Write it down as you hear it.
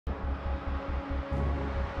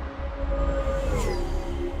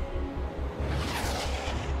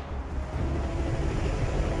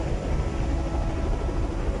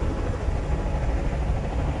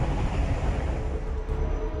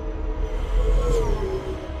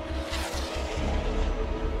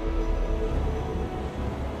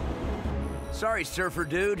Sorry, surfer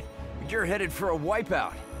dude. You're headed for a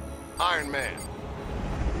wipeout. Iron Man.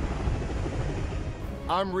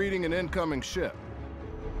 I'm reading an incoming ship.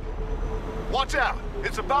 Watch out!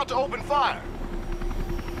 It's about to open fire!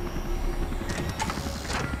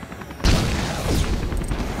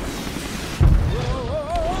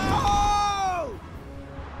 Whoa!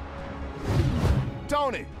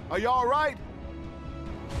 Tony, are you all right?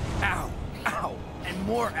 Ow, ow, and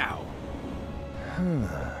more ow.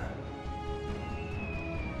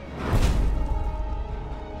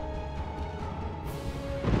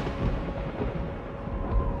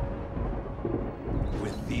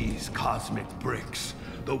 With these cosmic bricks,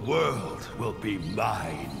 the world will be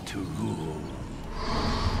mine to rule.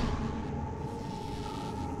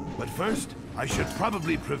 But first, I should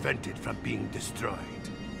probably prevent it from being destroyed.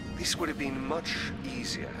 This would have been much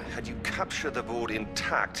easier had you captured the board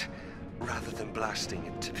intact, rather than blasting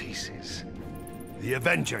it to pieces. The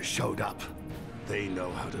Avengers showed up. They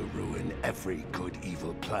know how to ruin every good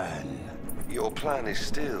evil plan. Your plan is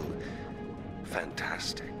still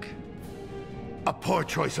fantastic. A poor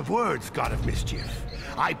choice of words, God of Mischief.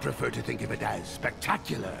 I prefer to think of it as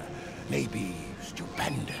spectacular, maybe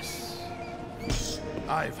stupendous.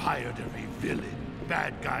 I've hired every villain,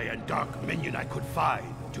 bad guy, and dark minion I could find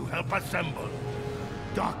to help assemble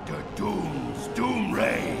Dr. Doom's Doom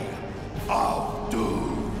Ray of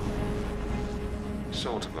Doom.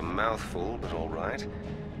 Sort of a mouthful, but all right.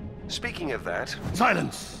 Speaking of that...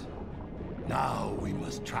 Silence! Now we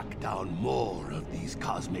must track down more of these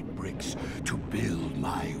cosmic bricks to build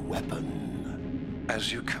my weapon.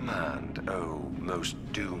 As you command, oh most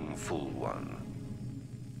doomful one.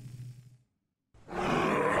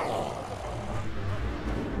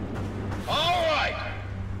 All right!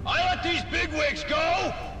 I let these bigwigs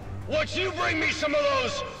go! Once you bring me some of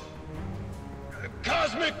those...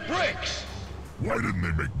 cosmic bricks! Why didn't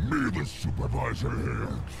they make me the supervisor here?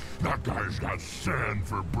 That guy's got sand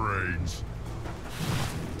for brains.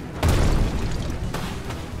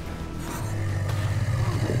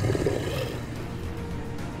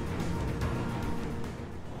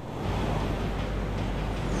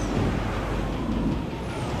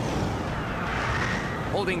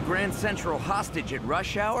 Holding Grand Central hostage at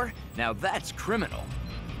rush hour? Now that's criminal.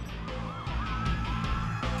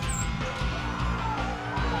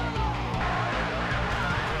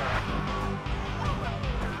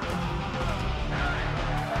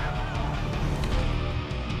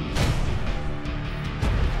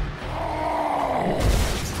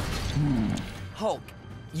 Hulk,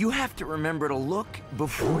 you have to remember to look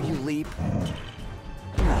before you leap.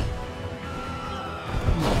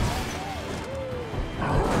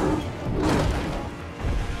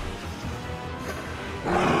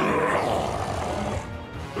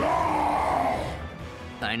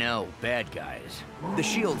 I know, bad guys. The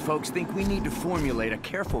SHIELD folks think we need to formulate a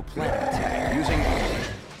careful plan of attack using...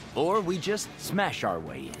 Or we just smash our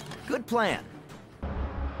way in. Good plan.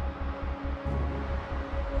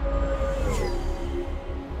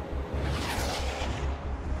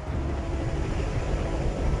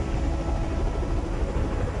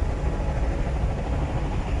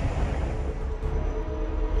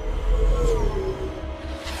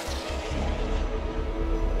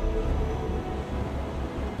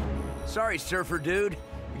 Sorry, surfer dude.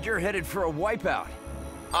 You're headed for a wipeout.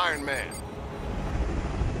 Iron Man.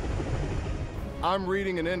 I'm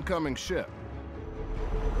reading an incoming ship.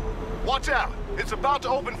 Watch out! It's about to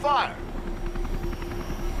open fire!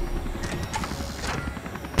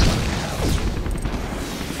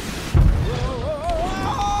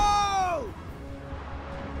 Whoa!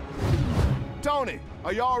 Tony,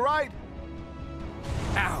 are you all right?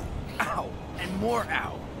 Ow, ow, and more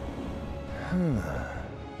ow.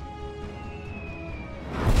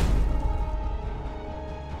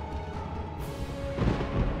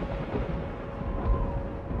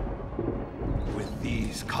 With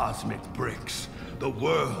these cosmic bricks, the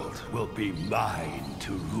world will be mine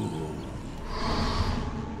to rule.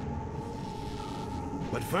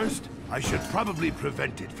 But first, I should probably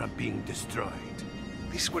prevent it from being destroyed.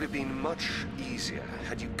 This would have been much easier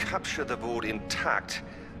had you captured the board intact,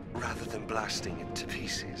 rather than blasting it to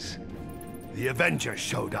pieces. The Avengers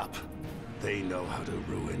showed up. They know how to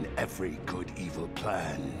ruin every good evil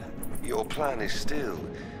plan. Your plan is still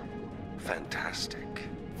fantastic.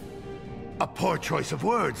 A poor choice of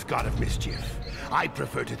words, God of Mischief. I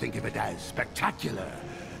prefer to think of it as spectacular,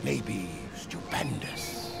 maybe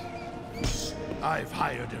stupendous. I've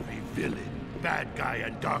hired every villain, bad guy,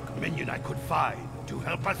 and dark minion I could find to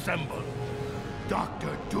help assemble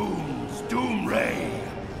Dr. Doom's Doom Ray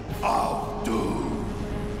of Doom.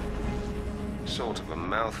 Sort of a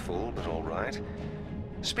mouthful, but all right.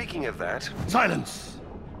 Speaking of that... Silence!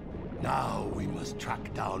 Now we must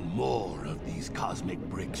track down more of these cosmic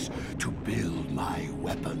bricks to build my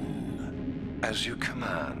weapon. As you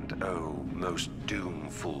command, oh most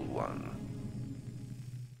doomful one.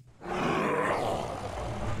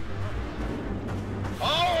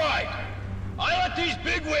 All right! I let these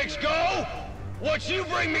bigwigs go! Once you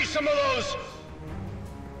bring me some of those...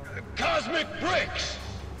 cosmic bricks!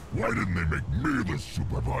 Why didn't they make me the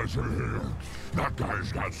supervisor here? That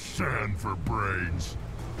guy's got sand for brains.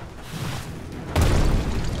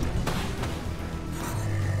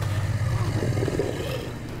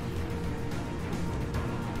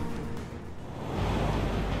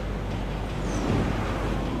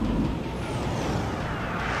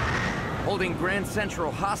 Holding Grand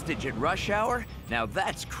Central hostage at rush hour? Now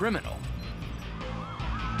that's criminal.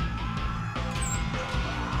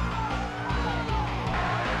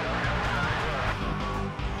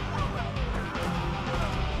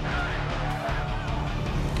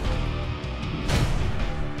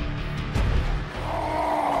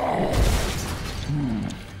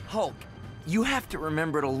 Hulk, you have to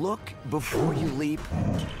remember to look before you leap.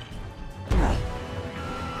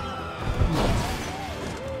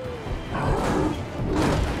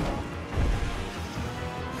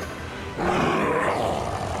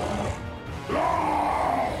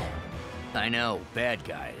 I know, bad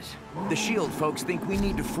guys. The SHIELD folks think we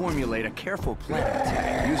need to formulate a careful plan of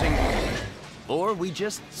attack using... Or we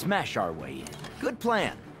just smash our way in. Good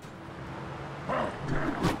plan.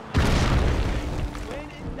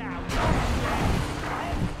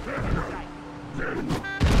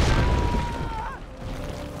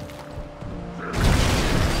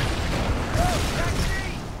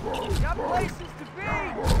 Got places to be!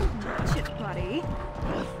 Watch it, buddy.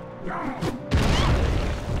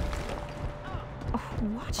 Oh,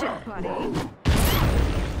 watch it, buddy.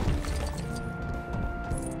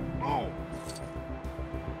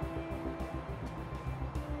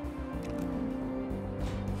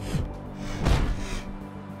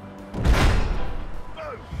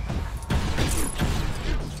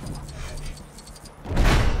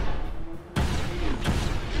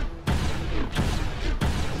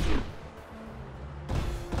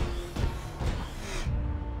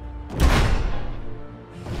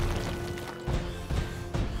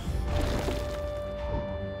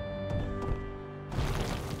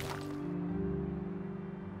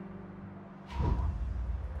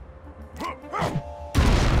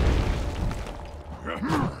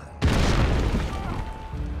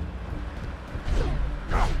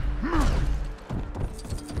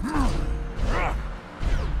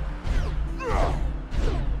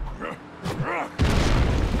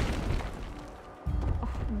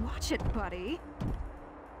 Watch it, buddy.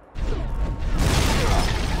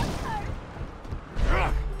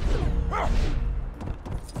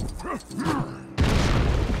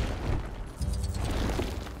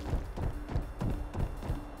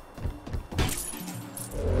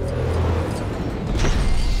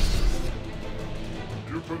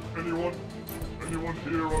 Mutant, anyone? Anyone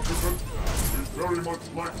here, Mutant? We very much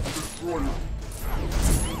like to destroy you.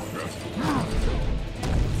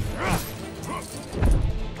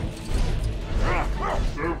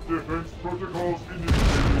 Self-defense protocols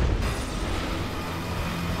initiated.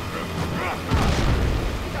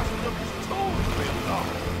 He doesn't look as tall as real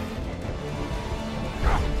life.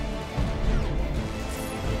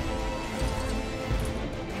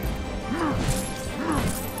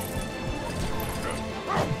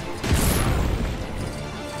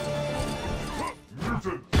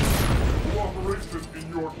 Mutant, cooperation in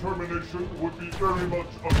your termination would be very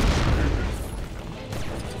much appreciated.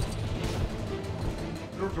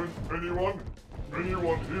 Mutant, anyone?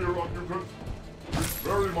 Anyone here on Mutant? We'd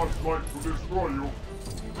very much like to destroy you.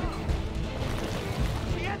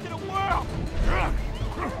 The end of the world!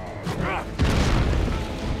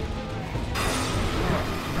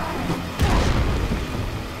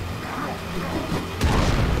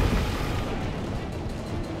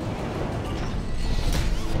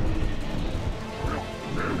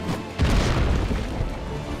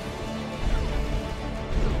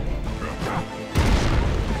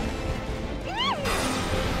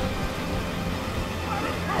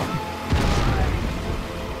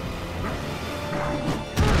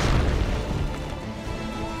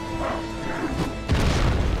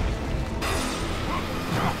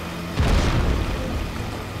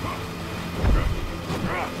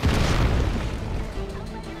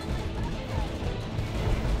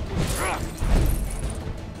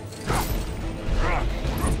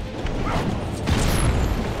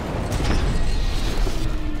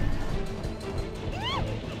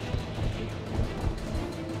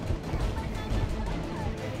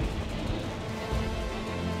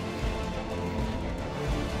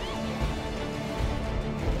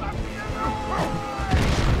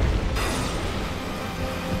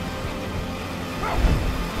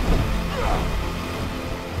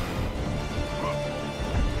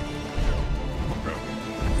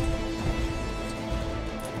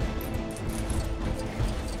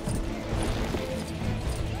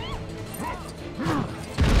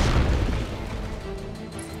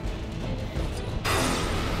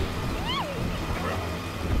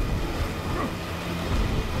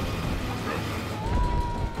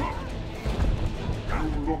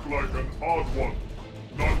 Odd one.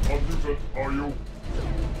 Not a mutant, are you?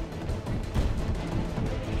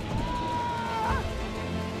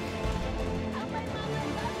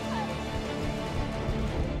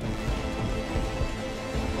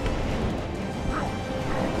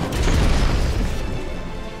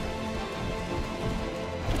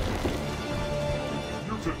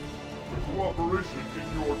 Mutant, the cooperation in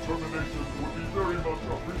your termination would be very much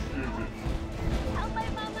appreciated. Help my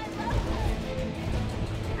mom, I love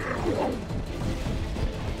her.